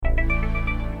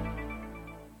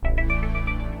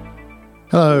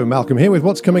Hello, Malcolm here with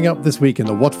what's coming up this week in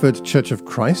the Watford Church of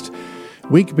Christ.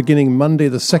 Week beginning Monday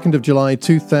the 2nd of July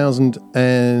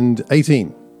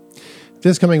 2018.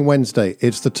 This coming Wednesday,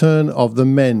 it's the turn of the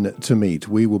men to meet.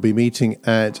 We will be meeting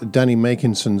at Danny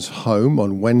Makinson's home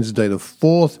on Wednesday the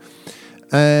 4th,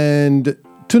 and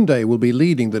Tunde will be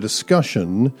leading the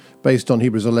discussion based on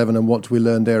Hebrews 11 and what we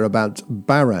learned there about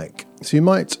Barak. So you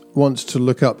might want to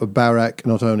look up Barak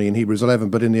not only in Hebrews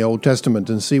 11 but in the Old Testament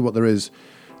and see what there is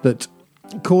that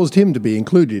caused him to be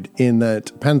included in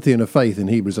that pantheon of faith in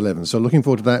Hebrews 11. So looking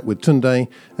forward to that with Tunde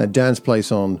at Dan's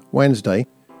place on Wednesday.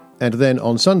 And then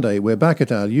on Sunday, we're back at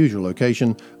our usual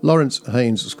location, Lawrence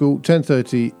Haynes School,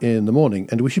 10:30 in the morning.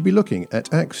 And we should be looking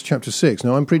at Acts chapter 6.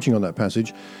 Now, I'm preaching on that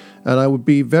passage, and I would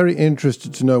be very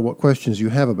interested to know what questions you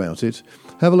have about it.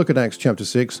 Have a look at Acts chapter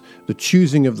 6, the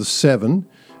choosing of the seven,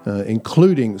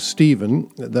 including Stephen.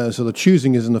 So the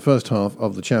choosing is in the first half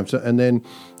of the chapter, and then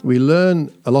we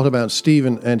learn a lot about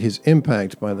Stephen and his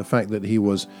impact by the fact that he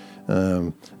was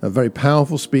a very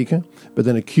powerful speaker, but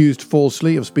then accused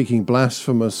falsely of speaking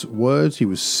blasphemous words. He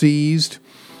was seized,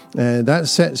 and that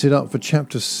sets it up for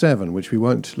chapter 7, which we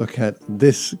won't look at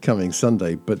this coming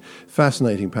Sunday, but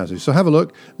fascinating passage. So have a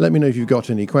look. Let me know if you've got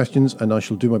any questions, and I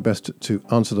shall do my best to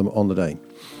answer them on the day.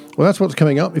 Well, that's what's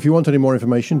coming up. If you want any more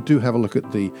information, do have a look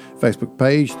at the Facebook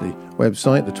page, the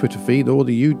website, the Twitter feed, or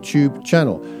the YouTube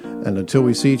channel. And until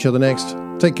we see each other next,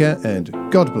 take care and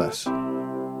God bless.